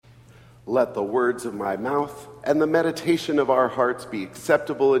Let the words of my mouth and the meditation of our hearts be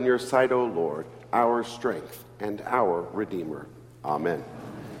acceptable in your sight, O Lord, our strength and our Redeemer. Amen.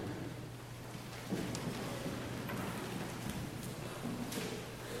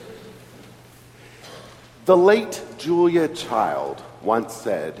 The late Julia Child once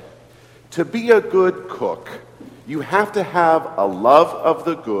said, "To be a good cook, you have to have a love of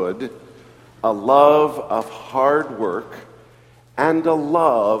the good, a love of hard work, and a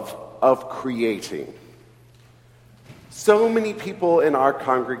love of creating." So many people in our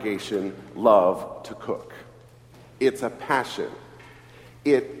congregation love to cook. It's a passion.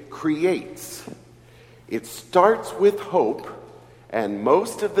 It creates. It starts with hope, and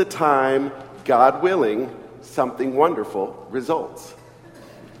most of the time, God willing, something wonderful results.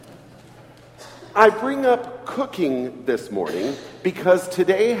 I bring up cooking this morning because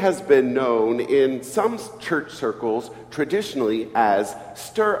today has been known in some church circles traditionally as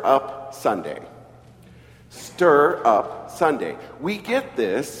Stir Up Sunday. Stir Up Sunday. We get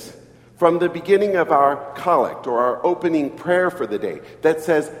this from the beginning of our collect or our opening prayer for the day that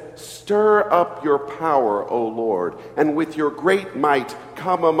says, "Stir up your power, O Lord, and with your great might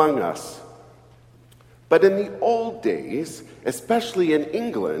come among us." But in the old days, especially in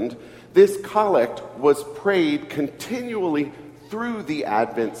England, this collect was prayed continually through the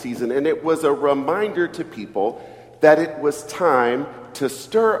Advent season, and it was a reminder to people that it was time to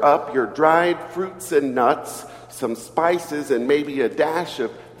stir up your dried fruits and nuts, some spices, and maybe a dash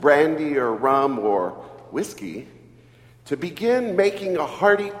of brandy or rum or whiskey, to begin making a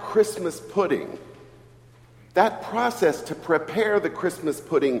hearty Christmas pudding. That process to prepare the Christmas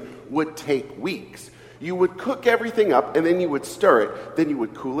pudding would take weeks. You would cook everything up, and then you would stir it. Then you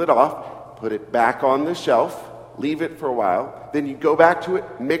would cool it off, put it back on the shelf, leave it for a while. Then you go back to it,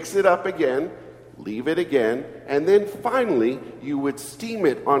 mix it up again, leave it again, and then finally you would steam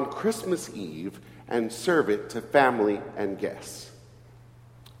it on Christmas Eve and serve it to family and guests.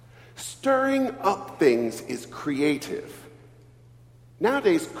 Stirring up things is creative.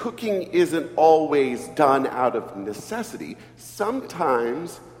 Nowadays, cooking isn't always done out of necessity.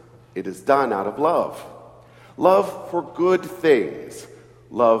 Sometimes it is done out of love. Love for good things,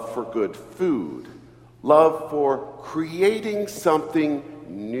 love for good food, love for creating something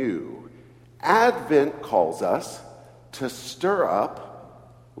new. Advent calls us to stir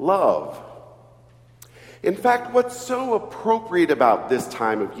up love. In fact, what's so appropriate about this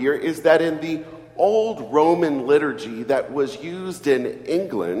time of year is that in the old Roman liturgy that was used in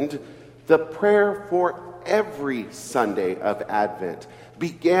England, the prayer for every Sunday of Advent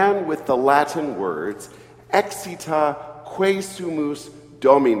began with the Latin words, "Excita que sumus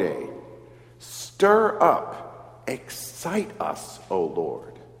Domine." Stir up, excite us, O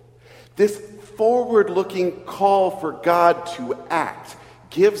Lord. This forward-looking call for God to act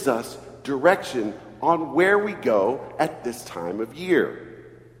gives us direction on where we go at this time of year.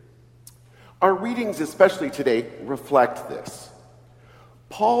 Our readings, especially today, reflect this.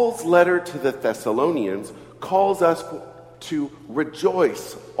 Paul's letter to the Thessalonians calls us to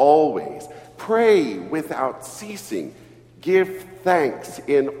rejoice always, pray without ceasing, give thanks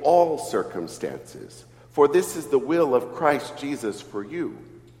in all circumstances, for this is the will of Christ Jesus for you.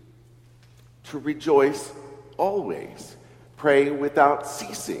 To rejoice always, pray without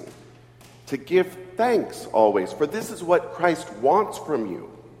ceasing, to give thanks always, for this is what Christ wants from you.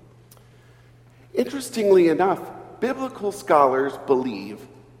 Interestingly enough, biblical scholars believe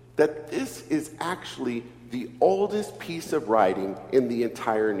that this is actually the oldest piece of writing in the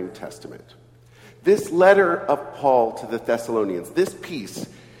entire New Testament. This letter of Paul to the Thessalonians, this piece,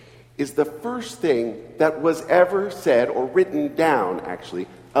 is the first thing that was ever said or written down, actually,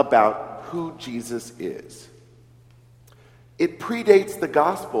 about who Jesus is. It predates the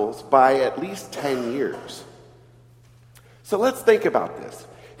Gospels by at least 10 years. So let's think about this.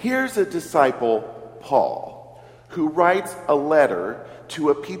 Here's a disciple, Paul, who writes a letter to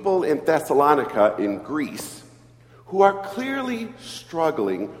a people in Thessalonica in Greece who are clearly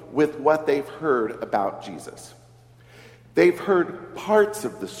struggling with what they've heard about Jesus. They've heard parts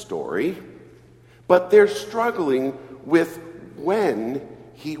of the story, but they're struggling with when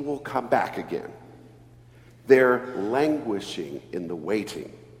he will come back again. They're languishing in the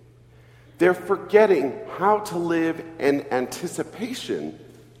waiting. They're forgetting how to live in anticipation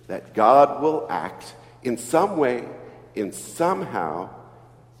that God will act in some way, in somehow,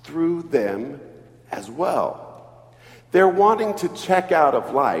 through them as well. They're wanting to check out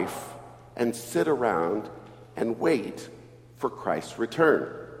of life and sit around and wait for Christ's return.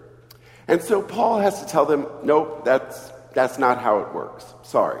 And so Paul has to tell them, nope, that's not how it works.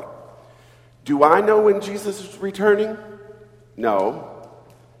 Sorry. Do I know when Jesus is returning? No.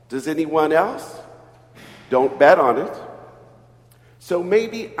 Does anyone else? Don't bet on it. So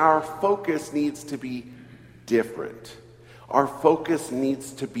maybe our focus needs to be different. Our focus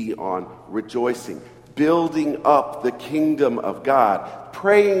needs to be on rejoicing, building up the kingdom of God,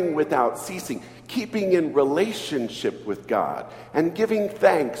 praying without ceasing, keeping in relationship with God, and giving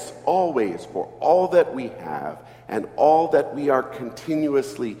thanks always for all that we have and all that we are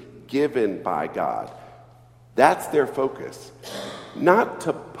continuously given by God. That's their focus. Not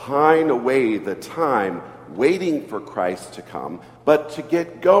to pine away the time waiting for Christ to come, but to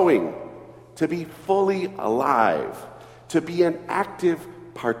get going, to be fully alive, to be an active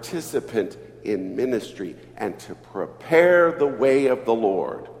participant in ministry, and to prepare the way of the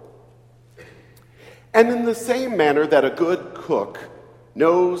Lord. And in the same manner that a good cook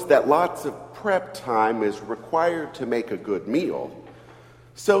knows that lots of prep time is required to make a good meal,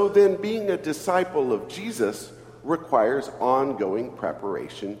 so then being a disciple of Jesus requires ongoing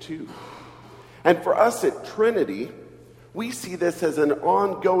preparation too. And for us at Trinity, we see this as an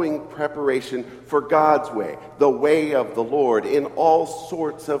ongoing preparation for God's way, the way of the Lord, in all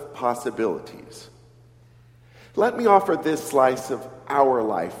sorts of possibilities. Let me offer this slice of our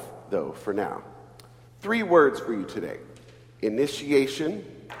life, though, for now. 3 words for you today: initiation,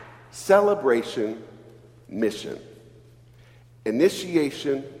 celebration, mission.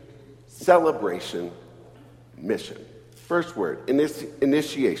 Initiation, celebration, mission. First word,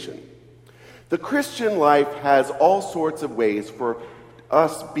 initiation. The Christian life has all sorts of ways for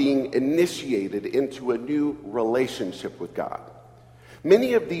us being initiated into a new relationship with God.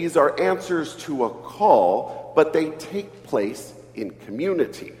 Many of these are answers to a call, but they take place in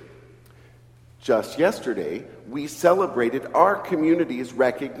community. Just yesterday, we celebrated our community's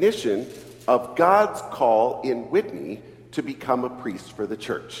recognition of God's call in Whitney to become a priest for the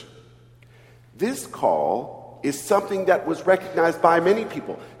church. This call is something that was recognized by many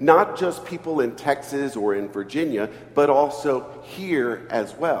people, not just people in Texas or in Virginia, but also here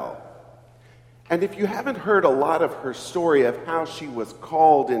as well. And if you haven't heard a lot of her story of how she was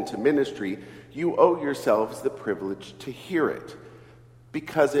called into ministry, you owe yourselves the privilege to hear it,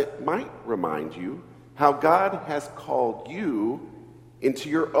 because it might remind you how God has called you into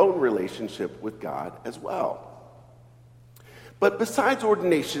your own relationship with God as well. But besides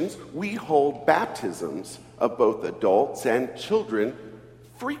ordinations, we hold baptisms of both adults and children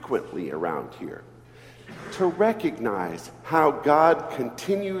frequently around here to recognize how God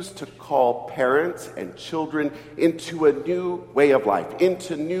continues to call parents and children into a new way of life,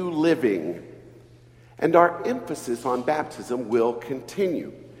 into new living. And our emphasis on baptism will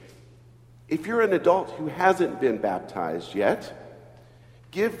continue. If you're an adult who hasn't been baptized yet,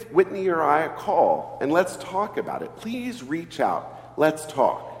 give Whitney or I a call and let's talk about it. Please reach out. Let's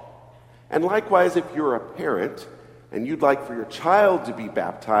talk. And likewise, if you're a parent and you'd like for your child to be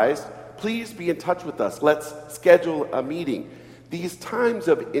baptized, please be in touch with us. Let's schedule a meeting. These times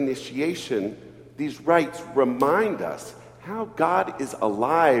of initiation, these rites remind us how God is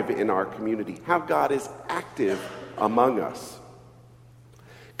alive in our community, how God is active among us.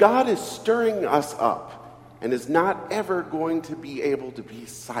 God is stirring us up and is not ever going to be able to be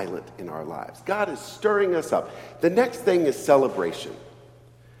silent in our lives. God is stirring us up. The next thing is celebration.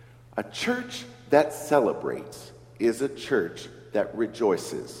 A church that celebrates is a church that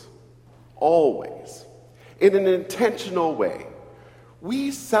rejoices, always, in an intentional way.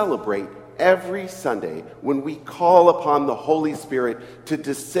 We celebrate every Sunday when we call upon the Holy Spirit to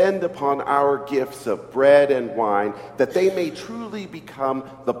descend upon our gifts of bread and wine, that they may truly become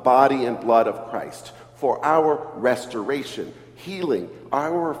the body and blood of Christ, for our restoration, healing,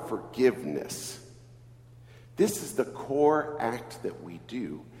 our forgiveness. This is the core act that we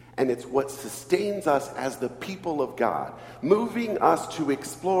do, and it's what sustains us as the people of God, moving us to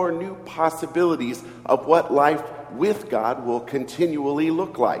explore new possibilities of what life with God will continually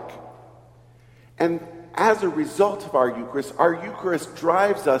look like. And as a result of our Eucharist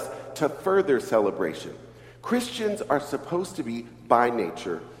drives us to further celebration. Christians are supposed to be, by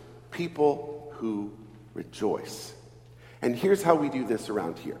nature, people who rejoice. And here's how we do this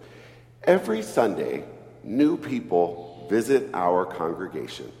around here. Every Sunday, new people visit our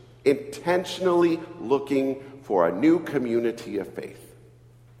congregation, intentionally looking for a new community of faith.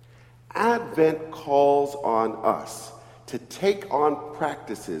 Advent calls on us to take on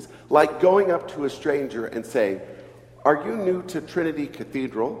practices like going up to a stranger and saying, "Are you new to Trinity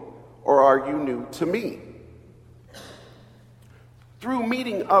Cathedral, or are you new to me?" Through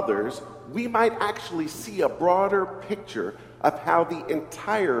meeting others, we might actually see a broader picture of how the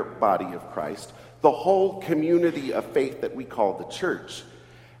entire body of Christ, the whole community of faith that we call the church,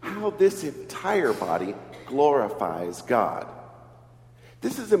 how this entire body glorifies God.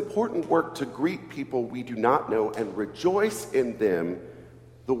 This is important work to greet people we do not know and rejoice in them,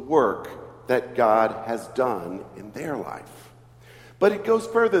 the work that God has done in their life. But it goes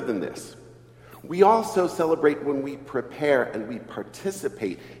further than this. We also celebrate when we prepare and we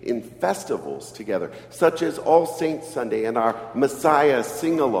participate in festivals together, such as All Saints Sunday and our Messiah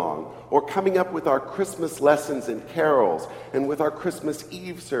sing-along, or coming up with our Christmas lessons and carols, and with our Christmas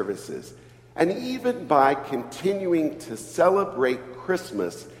Eve services, and even by continuing to celebrate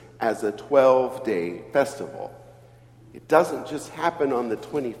Christmas as a 12-day festival. It doesn't just happen on the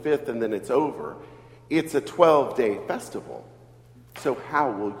 25th and then it's over. It's a 12-day festival. So how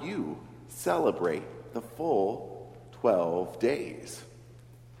will you celebrate the full 12 days?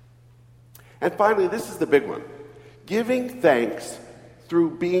 And finally, this is the big one. Giving thanks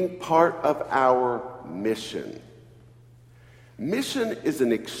through being part of our mission. Mission is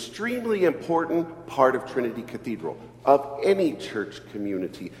an extremely important part of Trinity Cathedral, of any church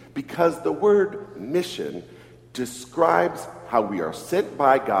community, because the word mission describes how we are sent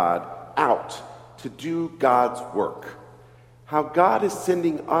by God out to do God's work. How God is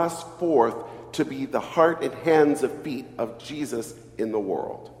sending us forth to be the heart and hands and feet of Jesus in the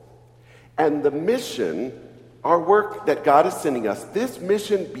world. And the mission, our work that God is sending us, this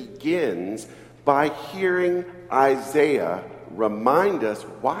mission begins by hearing Isaiah remind us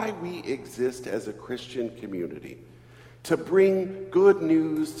why we exist as a Christian community. To bring good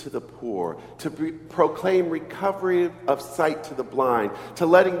news to the poor, to proclaim recovery of sight to the blind, to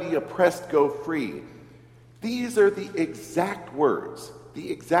letting the oppressed go free. These are the exact words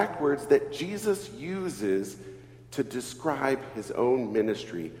that Jesus uses to describe his own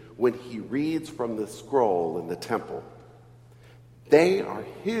ministry when he reads from the scroll in the temple. They are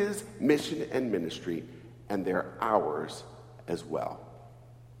his mission and ministry, and they're ours as well.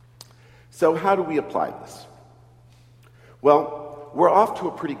 So how do we apply this? Well, we're off to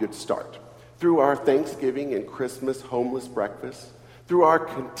a pretty good start. Through our Thanksgiving and Christmas homeless breakfast, through our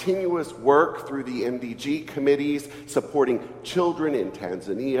continuous work through the MDG committees supporting children in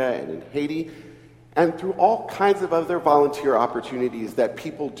Tanzania and in Haiti, and through all kinds of other volunteer opportunities that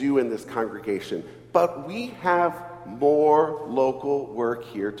people do in this congregation. But we have more local work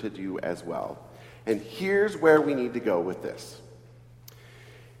here to do as well. And here's where we need to go with this.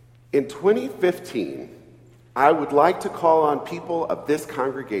 In 2015, I would like to call on people of this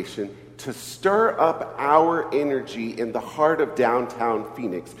congregation to stir up our energy in the heart of downtown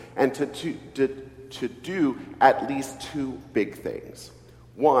Phoenix and to do at least two big things.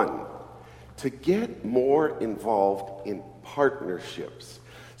 One, to get more involved in partnerships,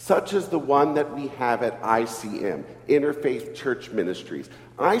 such as the one that we have at ICM, Interfaith Church Ministries.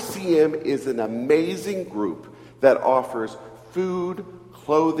 ICM is an amazing group that offers food,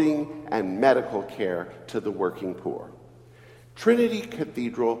 clothing, and medical care to the working poor. Trinity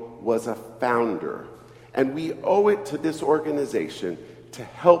Cathedral was a founder, and we owe it to this organization to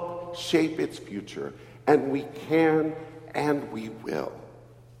help shape its future, and we can and we will.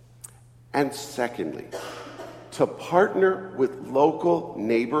 And secondly, to partner with local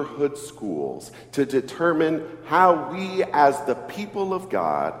neighborhood schools to determine how we, as the people of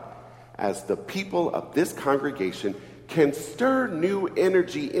God, as the people of this congregation, can stir new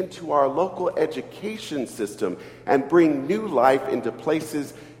energy into our local education system and bring new life into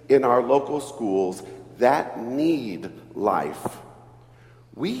places in our local schools that need life.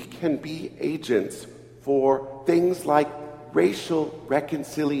 We can be agents for things like racial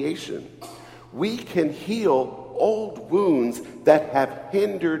reconciliation. We can heal old wounds that have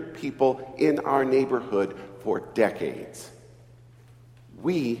hindered people in our neighborhood for decades.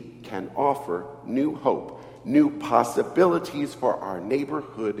 We can offer new hope, new possibilities for our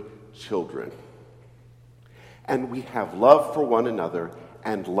neighborhood children. And we have love for one another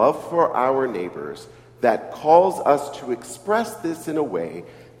and love for our neighbors that calls us to express this in a way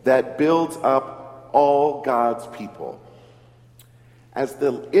that builds up all God's people. As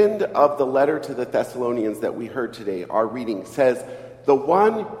the end of the letter to the Thessalonians that we heard today, our reading says, "The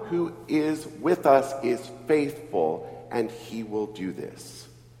one who is with us is faithful, and he will do this."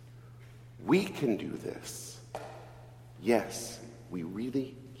 We can do this. Yes, we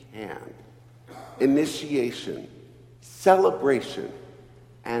really can. Initiation, celebration,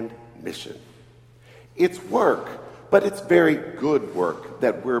 and mission. It's work, but it's very good work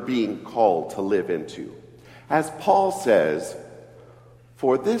that we're being called to live into. As Paul says,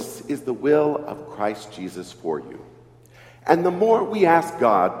 "For this is the will of Christ Jesus for you." And the more we ask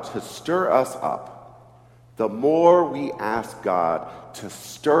God to stir us up, the more we ask God to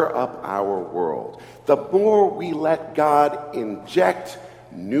stir up our world, the more we let God inject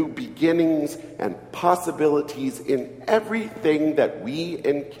new beginnings and possibilities in everything that we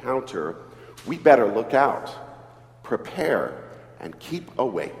encounter, we better look out, prepare, and keep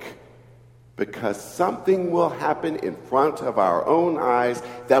awake. Because something will happen in front of our own eyes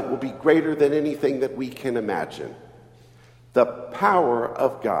that will be greater than anything that we can imagine. The power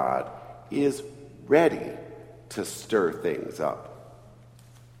of God is ready to stir things up.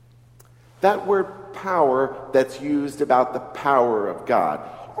 That word power that's used about the power of God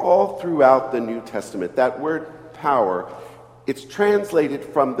all throughout the New Testament, that word power, it's translated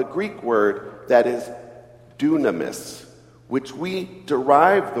from the Greek word that is dunamis, which we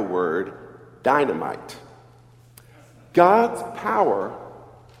derive the word dynamite. God's power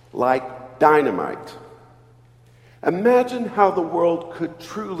like dynamite. Imagine how the world could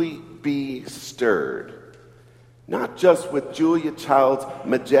truly be stirred. Not just with Julia Child's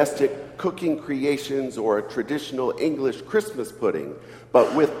majestic cooking creations or a traditional English Christmas pudding,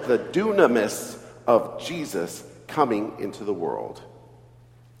 but with the dunamis of Jesus coming into the world.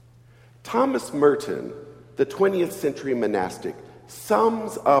 Thomas Merton, the 20th century monastic,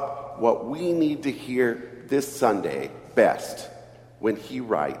 sums up what we need to hear this Sunday best when he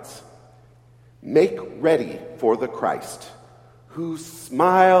writes, "Make ready for the Christ, whose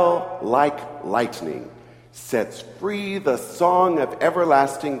smile like lightning sets free the song of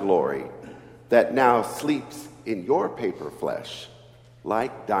everlasting glory that now sleeps in your paper flesh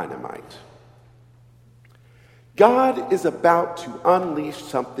like dynamite." God is about to unleash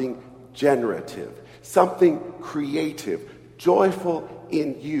something generative, something creative, joyful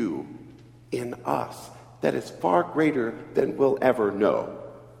in you, in us, that is far greater than we'll ever know.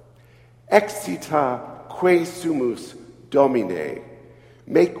 Excita que sumus Domine.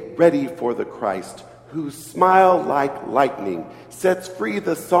 Make ready for the Christ, whose smile like lightning sets free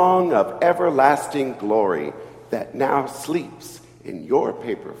the song of everlasting glory that now sleeps in your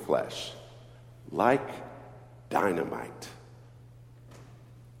paper flesh like dynamite.